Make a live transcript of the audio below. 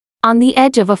On the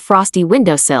edge of a frosty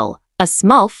windowsill, a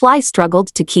small fly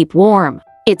struggled to keep warm.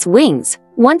 Its wings,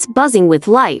 once buzzing with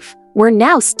life, were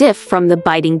now stiff from the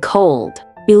biting cold.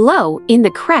 Below, in the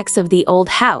cracks of the old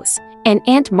house, an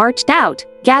ant marched out,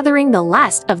 gathering the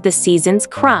last of the season's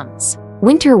crumbs.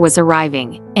 Winter was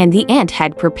arriving, and the ant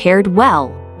had prepared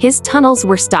well. His tunnels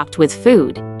were stocked with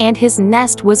food, and his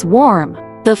nest was warm.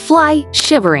 The fly,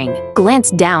 shivering,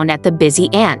 glanced down at the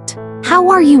busy ant.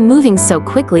 "How are you moving so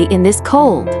quickly in this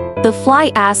cold?" the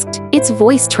fly asked, its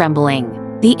voice trembling.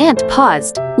 The ant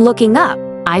paused, looking up.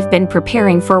 "I've been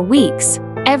preparing for weeks.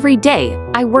 Every day,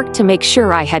 I worked to make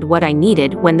sure I had what I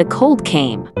needed when the cold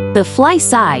came." The fly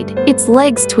sighed, its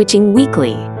legs twitching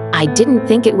weakly. "I didn't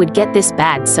think it would get this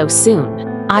bad so soon.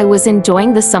 I was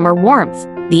enjoying the summer warmth."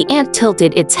 The ant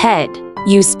tilted its head.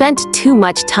 "You spent too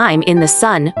much time in the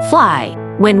sun, fly.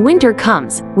 When winter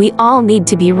comes, we all need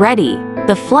to be ready."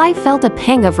 The fly felt a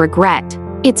pang of regret.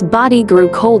 Its body grew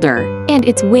colder, and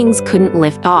its wings couldn't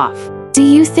lift off. "Do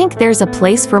you think there's a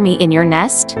place for me in your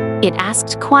nest?" it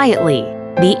asked quietly.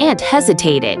 The ant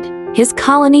hesitated. His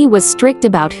colony was strict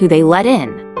about who they let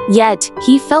in. Yet,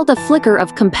 he felt a flicker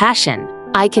of compassion.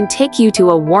 "I can take you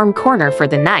to a warm corner for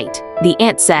the night," the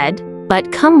ant said.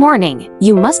 "But come morning,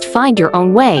 you must find your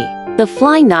own way." The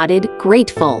fly nodded,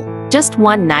 grateful. "Just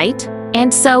one night?"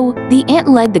 And so, the ant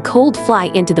led the cold fly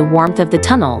into the warmth of the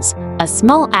tunnels, a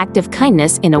small act of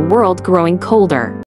kindness in a world growing colder.